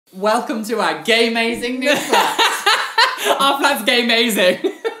Welcome to our gay-mazing new flat. Our flat's gay-mazing.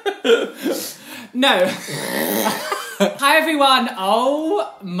 No. Hi everyone.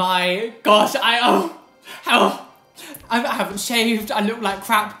 Oh my gosh. I haven't shaved. I look like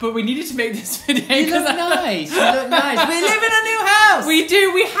crap, but we needed to make this video. You look nice. You look nice. We live in a new house. We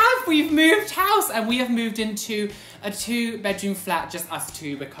do. We've moved house, and we have moved into a 2-bedroom flat, just us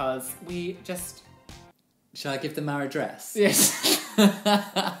two, because we just. Shall I give them our address? Yes.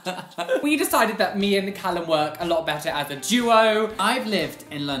 We decided that me and Calum work a lot better as a duo. I've lived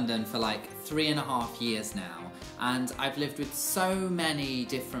in London for like 3.5 years now, and I've lived with so many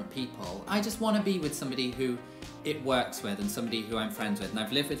different people. I just want to be with somebody who it works with and somebody who I'm friends with. And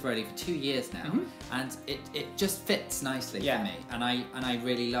I've lived with Roly for 2 years now, and it just fits nicely for me. And I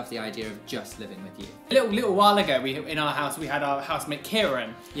really love the idea of just living with you. A little while ago, in our house, we had our housemate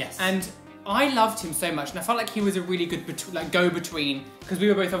Kieran. Yes. And I loved him so much, and I felt like he was a really good go-between, because we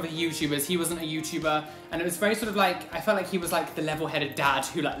were both other YouTubers. He wasn't a YouTuber, and it was very sort of like, I felt like he was like the level-headed dad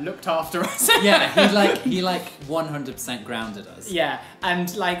who like looked after us. Yeah, he 100% grounded us. Yeah,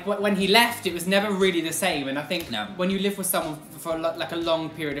 and like when he left, it was never really the same. And I think when you live with someone for like a long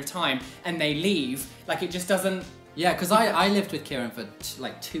period of time and they leave, like it just doesn't. Yeah, because I lived with Kieran for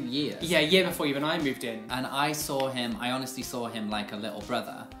like 2 years. Yeah, a year before even I moved in. And I honestly saw him like a little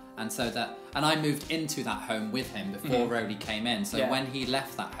brother. And I moved into that home with him before Roly came in. So when he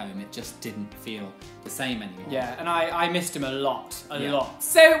left that home, it just didn't feel the same anymore. Yeah, and I missed him a lot.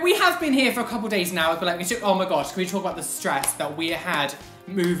 So we have been here for a couple of days now. But like, oh my gosh, can we talk about the stress that we had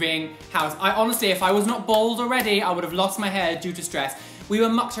moving house? I honestly, if I was not bald already, I would have lost my hair due to stress. We were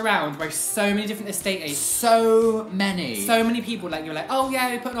mucked around by so many different estate agents. So many people. Like, you're like, oh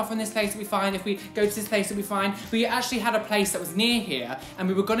yeah, we put an offer in this place, it'll be fine. If we go to this place, it'll be fine. We actually had a place that was near here, and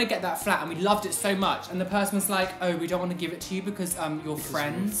we were gonna get that flat, and we loved it so much. And the person was like, oh, we don't want to give it to you because you're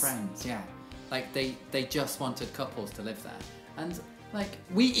friends. We're friends, yeah. Like they just wanted couples to live there, and like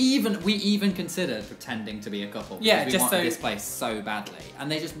we even considered pretending to be a couple because we wanted this place so badly, and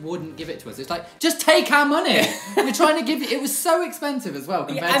they just wouldn't give it to us. It's like, just take our money. We're trying to give it was so expensive as well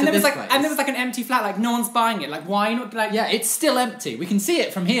compared to this place. And there was like an empty flat, like no one's buying it. Like, why not? Like, yeah, it's still empty. We can see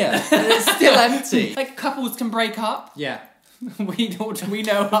it from here. It's still empty. Like, couples can break up. Yeah. we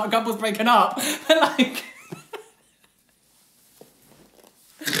know about couples breaking up. Like.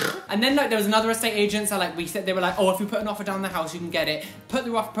 And then like there was another estate agent, so like they were like, oh, if we put an offer down the house, you can get it.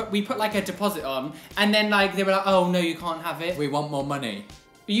 We put like a deposit on, and then like they were like, oh no, you can't have it. We want more money.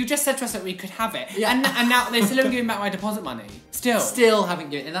 But you just said to us that we could have it. Yeah. And now they still haven't given back my deposit money. Still haven't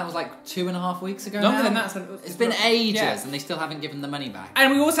given, and that was like 2.5 weeks ago. Longer than that. that. It's been ages, and they still haven't given the money back.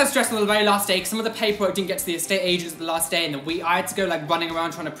 And we also stressed on the very last day, because some of the paperwork didn't get to the estate agents at the last day, and I had to go like running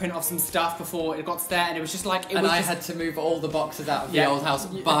around trying to print off some stuff before it got to there, and it was just like I had to move all the boxes out of the old house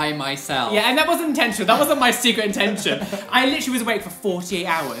by myself. Yeah, and that wasn't intentional. That wasn't my secret intention. I literally was awake for 48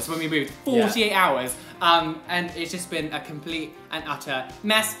 hours when we moved. 48 hours. And it's just been a complete and utter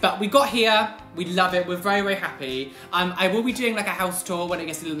mess. But we got here, we love it, we're very, very happy. I will be doing like a house tour when it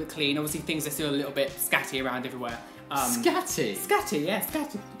gets a little bit clean. Obviously things are still a little bit scatty around everywhere. Scatty? Scatty, yeah,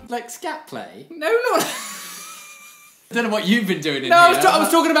 scatty. Like scat play? No, no. I don't know what you've been doing in here. I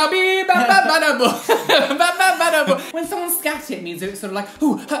was talking about when someone's scatty, it means it's sort of like,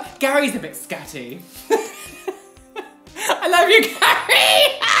 ooh, Gary's a bit scatty. I love you,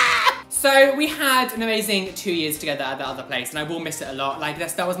 Gary! So we had an amazing 2 years together at that other place, and I will miss it a lot. Like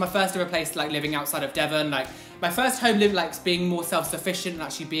that was my first ever place like living outside of Devon. Like my first home lived like being more self-sufficient and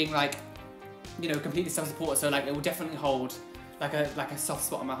actually being like, you know, completely self-supported. So like it will definitely hold like a soft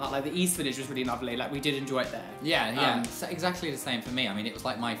spot in my heart. Like the East Village was really lovely. Like we did enjoy it there. Yeah. It's exactly the same for me. I mean, it was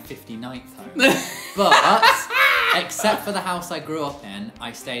like my 59th home. But except for the house I grew up in,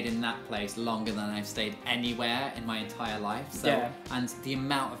 I stayed in that place longer than I've stayed anywhere in my entire life. So, and the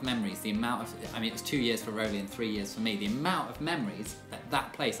amount of memories, I mean, it was 2 years for Roly and 3 years for me. The amount of memories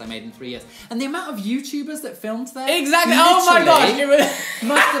that place I made in 3 years, and the amount of YouTubers that filmed there. Exactly. Oh my gosh!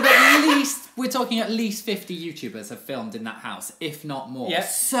 Must have at least. We're talking at least 50 YouTubers have filmed in that house, if not more. Yep.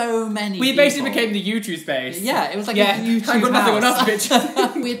 So many. We basically became the YouTube space. Yeah, it was like a YouTube I got nothing on us,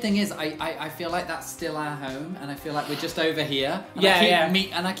 bitch. Weird thing is, I feel like that's still our home, and I feel like we're just over here.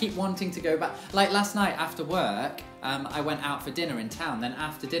 And I keep wanting to go back. Like last night after work, I went out for dinner in town. Then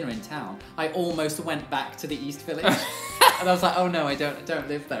after dinner in town, I almost went back to the East Village. And I was like, oh no, I don't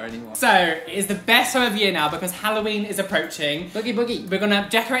live there anymore. So, it is the best time of year now because Halloween is approaching. Boogie boogie. We're gonna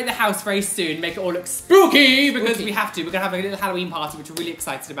decorate the house very soon, make it all look spooky because Spooky. we have to. We're gonna have a little Halloween party, which we're really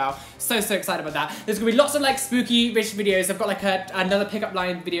excited about. So excited about that. There's gonna be lots of like spooky rich videos. I've got like another pickup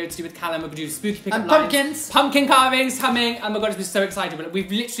line video to do with Calum. We're gonna do spooky pickup And lines. pumpkins. Pumpkin carvings coming. Oh my god, we're so excited. But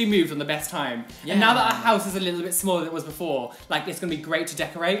we've literally moved on the best time. Yeah. And now that our house is a little bit smaller than it was before, like it's gonna be great to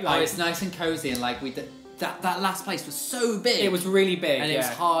decorate. Like Oh, it's nice and cozy, and like we did. That last place was so big. it was really big. and it was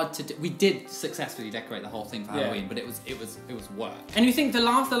yeah. hard to do. We did successfully decorate the whole thing for Yeah. Halloween, but it was work. And you think the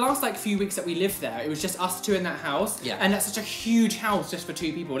last like few weeks that we lived there, it was just us two in that house. Yeah. And that's such a huge house just for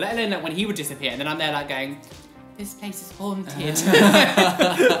two people. Let alone like when he would disappear, and then I'm there like going, this place is haunted.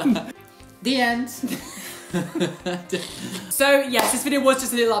 The end. So yes, this video was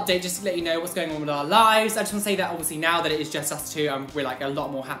just a little update just to let you know what's going on with our lives. I just want to say that obviously now that it is just us two, we're like a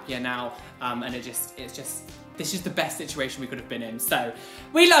lot more happier now, and this is the best situation we could have been in. So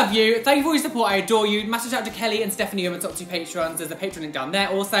we love you. Thank you for all your support. I adore you. Massive shout out to Kelly and Stephanie, who are my top 2 patrons. There's a Patreon link down there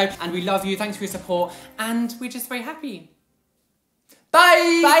also, and we love you. Thanks for your support, and we're just very happy.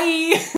 Bye. Bye.